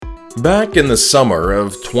Back in the summer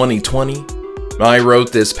of 2020, I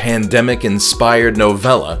wrote this pandemic-inspired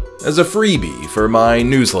novella as a freebie for my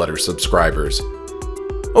newsletter subscribers.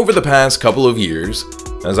 Over the past couple of years,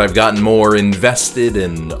 as I've gotten more invested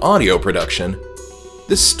in audio production,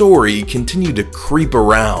 this story continued to creep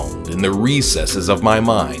around in the recesses of my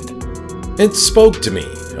mind. It spoke to me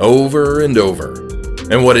over and over,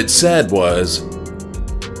 and what it said was,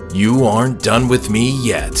 "You aren't done with me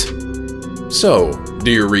yet." So,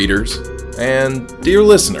 dear readers, and dear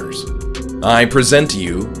listeners, I present to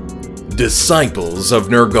you Disciples of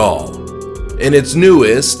Nergal in its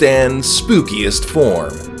newest and spookiest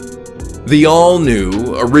form. The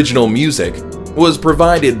all-new original music was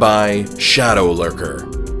provided by Shadow Lurker.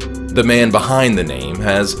 The man behind the name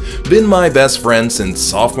has been my best friend since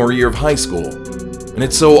sophomore year of high school, and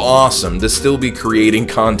it's so awesome to still be creating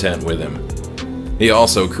content with him. He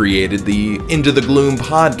also created the Into the Gloom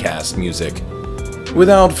podcast music.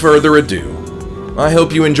 Without further ado, I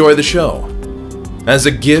hope you enjoy the show. As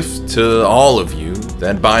a gift to all of you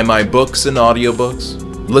that buy my books and audiobooks,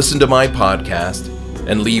 listen to my podcast,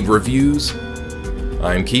 and leave reviews,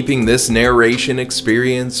 I'm keeping this narration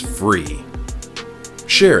experience free.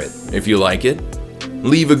 Share it if you like it,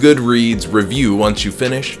 leave a Goodreads review once you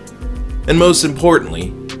finish, and most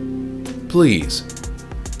importantly, please,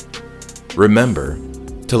 remember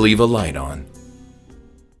to leave a light on.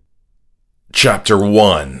 Chapter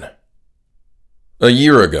 1. A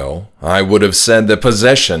year ago, I would have said that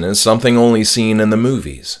possession is something only seen in the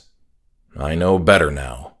movies. I know better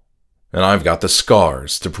now, and I've got the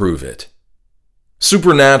scars to prove it.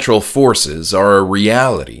 Supernatural forces are a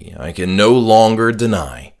reality I can no longer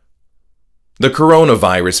deny. The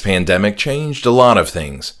coronavirus pandemic changed a lot of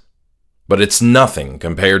things, but it's nothing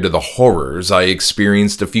compared to the horrors I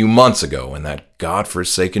experienced a few months ago in that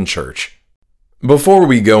godforsaken church. Before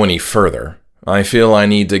we go any further, I feel I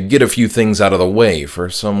need to get a few things out of the way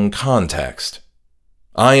for some context.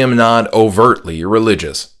 I am not overtly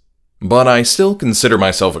religious, but I still consider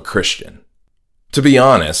myself a Christian. To be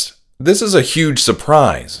honest, this is a huge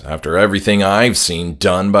surprise after everything I've seen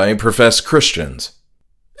done by professed Christians.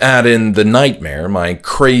 Add in the nightmare my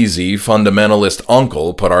crazy fundamentalist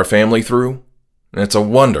uncle put our family through. It's a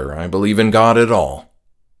wonder I believe in God at all.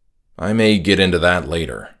 I may get into that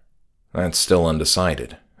later. That's still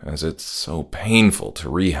undecided, as it's so painful to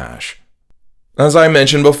rehash. As I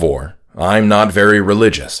mentioned before, I'm not very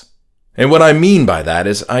religious. And what I mean by that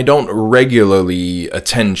is I don't regularly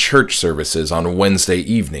attend church services on Wednesday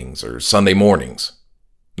evenings or Sunday mornings.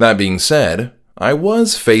 That being said, I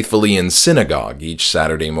was faithfully in synagogue each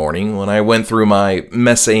Saturday morning when I went through my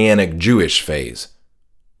Messianic Jewish phase.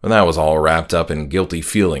 But that was all wrapped up in guilty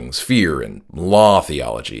feelings, fear, and law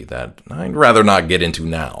theology that I'd rather not get into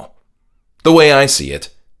now. The way I see it,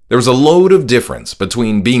 there's a load of difference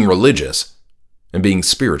between being religious and being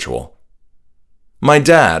spiritual. My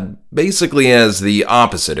dad basically has the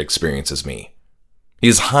opposite experience as me.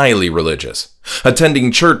 He's highly religious,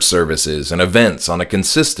 attending church services and events on a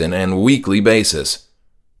consistent and weekly basis.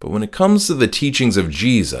 But when it comes to the teachings of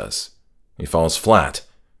Jesus, he falls flat.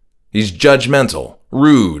 He's judgmental,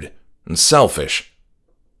 rude, and selfish.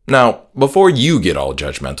 Now, before you get all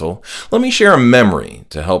judgmental, let me share a memory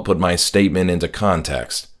to help put my statement into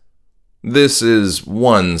context. This is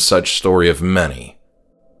one such story of many.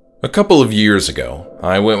 A couple of years ago,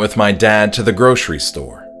 I went with my dad to the grocery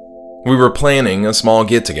store. We were planning a small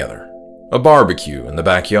get-together, a barbecue in the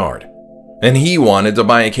backyard, and he wanted to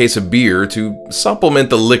buy a case of beer to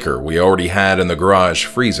supplement the liquor we already had in the garage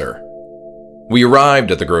freezer. We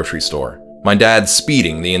arrived at the grocery store, my dad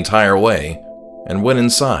speeding the entire way, and went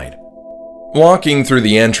inside. Walking through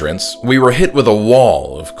the entrance, we were hit with a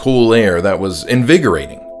wall of cool air that was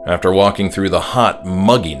invigorating after walking through the hot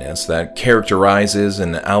mugginess that characterizes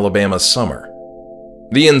an Alabama summer.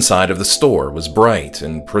 The inside of the store was bright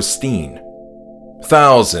and pristine.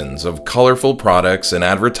 Thousands of colorful products and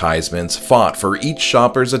advertisements fought for each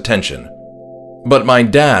shopper's attention. But my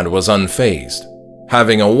dad was unfazed,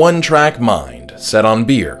 having a one-track mind set on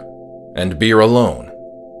beer, and beer alone.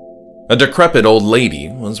 A decrepit old lady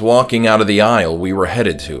was walking out of the aisle we were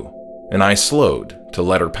headed to, and I slowed to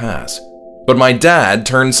let her pass. But my dad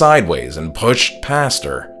turned sideways and pushed past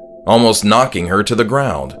her, almost knocking her to the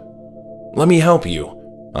ground. "Let me help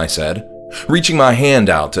you," I said, reaching my hand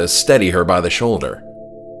out to steady her by the shoulder.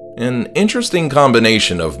 An interesting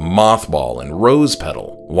combination of mothball and rose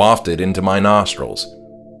petal wafted into my nostrils.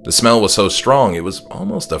 The smell was so strong it was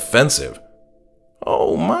almost offensive.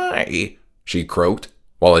 "Oh my," she croaked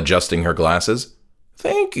while adjusting her glasses.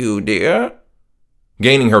 "Thank you, dear."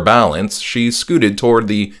 Gaining her balance, she scooted toward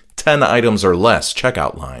the 10 items or less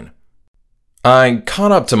checkout line. I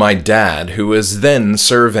caught up to my dad, who was then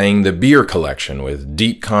surveying the beer collection with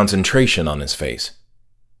deep concentration on his face.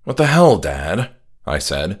 "What the hell, Dad?" I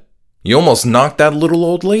said. "You almost knocked that little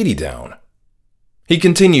old lady down." He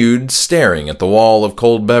continued staring at the wall of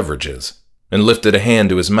cold beverages and lifted a hand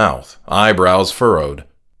to his mouth, eyebrows furrowed.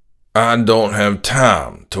 "I don't have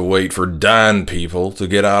time to wait for dying people to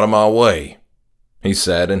get out of my way," he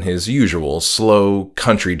said in his usual slow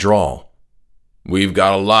country drawl. "We've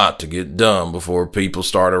got a lot to get done before people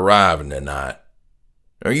start arriving tonight.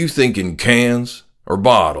 Are you thinking cans or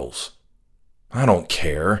bottles?" "I don't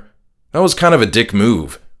care. That was kind of a dick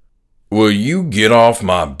move." "Will you get off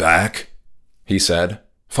my back?" he said,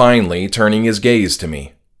 finally turning his gaze to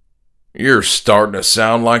me. "You're starting to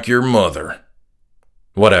sound like your mother."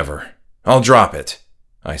 "Whatever. I'll drop it,"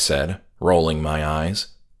 I said, rolling my eyes.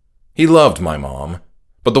 He loved my mom,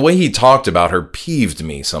 but the way he talked about her peeved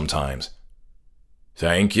me sometimes.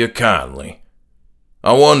 "Thank you kindly.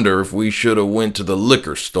 I wonder if we should have went to the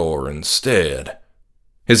liquor store instead."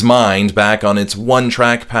 His mind back on its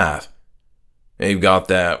one-track path. "They've got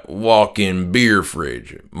that walk-in beer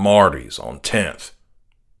fridge at Marty's on 10th.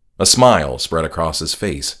 A smile spread across his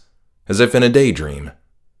face, as if in a daydream.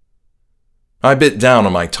 I bit down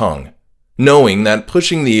on my tongue, knowing that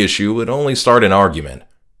pushing the issue would only start an argument.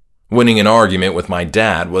 Winning an argument with my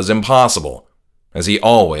dad was impossible, as he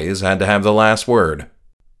always had to have the last word.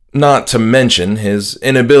 Not to mention his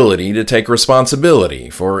inability to take responsibility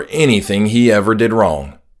for anything he ever did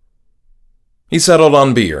wrong. He settled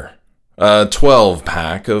on beer, a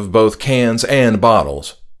 12-pack of both cans and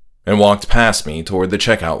bottles, and walked past me toward the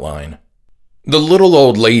checkout line. The little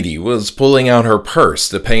old lady was pulling out her purse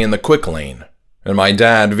to pay in the quick lane, and my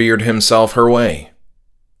dad veered himself her way.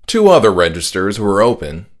 2 other registers were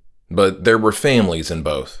open, but there were families in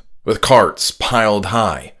both, with carts piled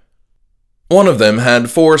high. One of them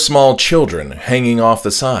had 4 small children hanging off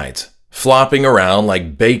the sides, flopping around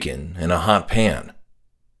like bacon in a hot pan.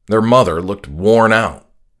 Their mother looked worn out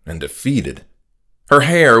and defeated. Her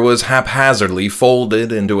hair was haphazardly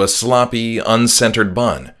folded into a sloppy, uncentered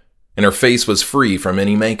bun, and her face was free from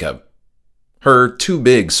any makeup. Her 2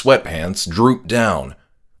 big sweatpants drooped down,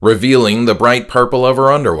 revealing the bright purple of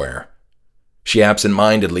her underwear. She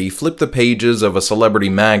absent-mindedly flipped the pages of a celebrity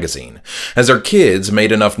magazine as her kids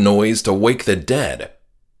made enough noise to wake the dead.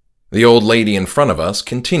 The old lady in front of us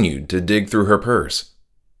continued to dig through her purse.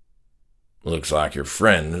 "Looks like your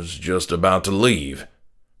friend is just about to leave,"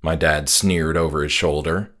 my dad sneered over his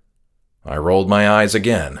shoulder. I rolled my eyes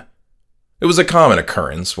again. It was a common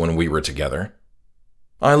occurrence when we were together.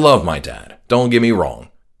 I love my dad, don't get me wrong,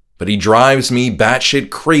 but he drives me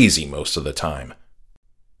batshit crazy most of the time.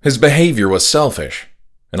 His behavior was selfish,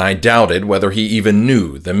 and I doubted whether he even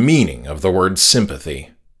knew the meaning of the word sympathy.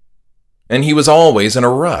 And he was always in a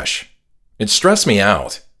rush. It stressed me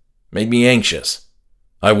out, made me anxious.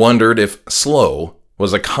 I wondered if slow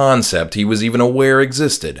was a concept he was even aware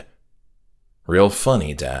existed. Real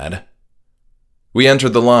funny, Dad. We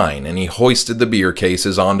entered the line, and he hoisted the beer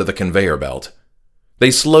cases onto the conveyor belt. They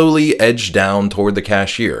slowly edged down toward the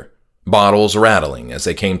cashier, bottles rattling as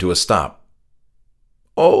they came to a stop.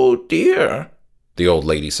 "Oh dear," the old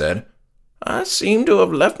lady said. "I seem to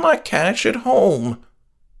have left my cash at home."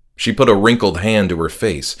 She put a wrinkled hand to her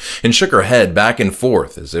face and shook her head back and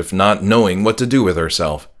forth as if not knowing what to do with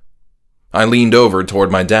herself. I leaned over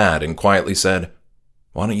toward my dad and quietly said,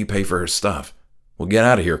 "Why don't you pay for her stuff? We'll get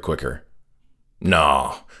out of here quicker."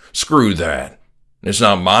 "Nah, screw that. It's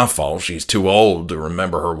not my fault she's too old to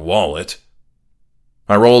remember her wallet."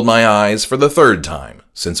 I rolled my eyes for the 3rd time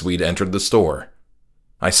since we'd entered the store.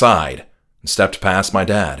 I sighed and stepped past my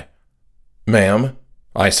dad. "Ma'am,"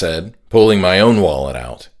 I said, pulling my own wallet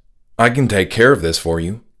out, "I can take care of this for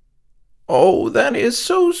you." "Oh, that is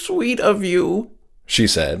so sweet of you," she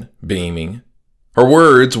said, beaming. Her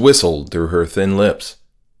words whistled through her thin lips.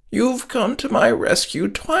 "You've come to my rescue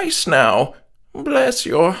twice now. Bless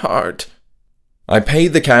your heart." I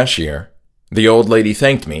paid the cashier. The old lady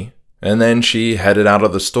thanked me, and then she headed out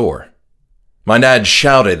of the store. My dad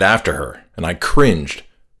shouted after her, and I cringed.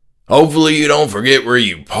 "Hopefully you don't forget where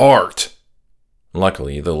you parked."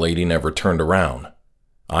 Luckily, the lady never turned around,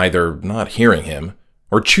 either not hearing him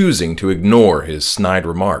or choosing to ignore his snide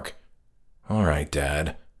remark. "All right,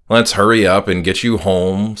 Dad, let's hurry up and get you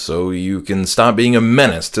home so you can stop being a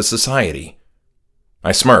menace to society."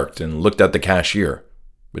 I smirked and looked at the cashier,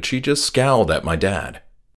 but she just scowled at my dad.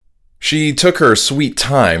 She took her sweet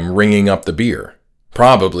time ringing up the beer,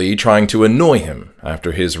 probably trying to annoy him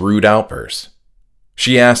after his rude outburst.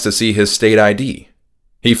 She asked to see his state ID.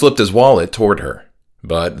 He flipped his wallet toward her,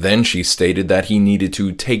 but then she stated that he needed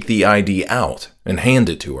to take the ID out and hand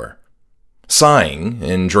it to her. Sighing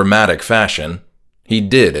in dramatic fashion, he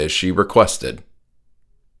did as she requested.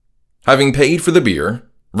 Having paid for the beer,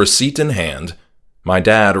 receipt in hand, my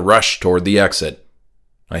dad rushed toward the exit.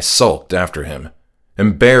 I sulked after him,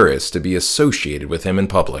 embarrassed to be associated with him in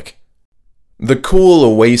public. The cool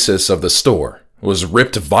oasis of the store was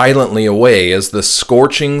ripped violently away as the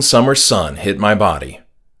scorching summer sun hit my body.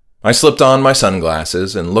 I slipped on my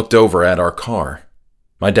sunglasses and looked over at our car.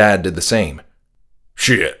 My dad did the same.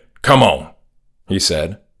 "Shit, come on," he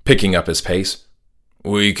said, picking up his pace.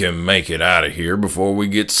 "We can make it out of here before we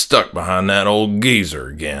get stuck behind that old geezer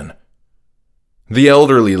again." The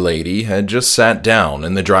elderly lady had just sat down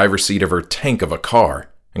in the driver's seat of her tank of a car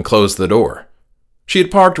and closed the door. She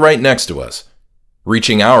had parked right next to us.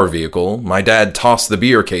 Reaching our vehicle, my dad tossed the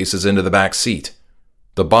beer cases into the back seat.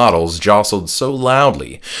 The bottles jostled so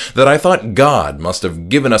loudly that I thought God must have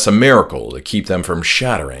given us a miracle to keep them from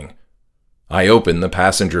shattering. I opened the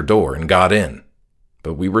passenger door and got in,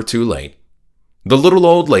 but we were too late. The little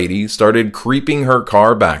old lady started creeping her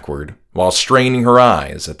car backward while straining her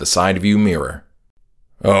eyes at the side view mirror.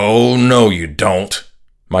 "Oh, no you don't,"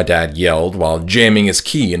 my dad yelled while jamming his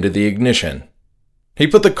key into the ignition. He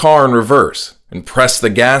put the car in reverse and pressed the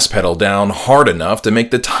gas pedal down hard enough to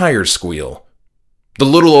make the tires squeal. The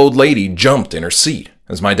little old lady jumped in her seat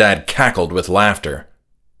as my dad cackled with laughter.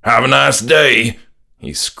 "Have a nice day,"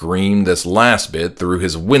 he screamed this last bit through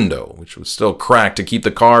his window, which was still cracked to keep the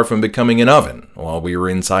car from becoming an oven while we were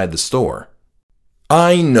inside the store.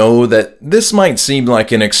 I know that this might seem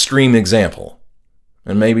like an extreme example,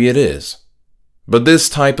 and maybe it is, but this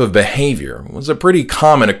type of behavior was a pretty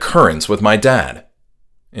common occurrence with my dad.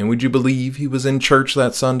 And would you believe he was in church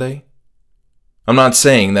that Sunday? I'm not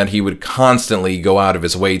saying that he would constantly go out of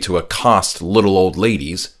his way to accost little old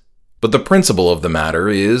ladies, but the principle of the matter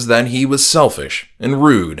is that he was selfish and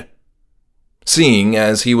rude. Seeing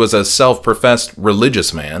as he was a self-professed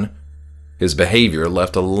religious man, his behavior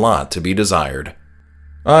left a lot to be desired.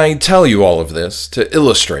 I tell you all of this to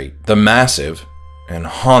illustrate the massive and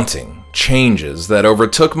haunting changes that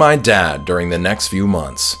overtook my dad during the next few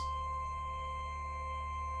months.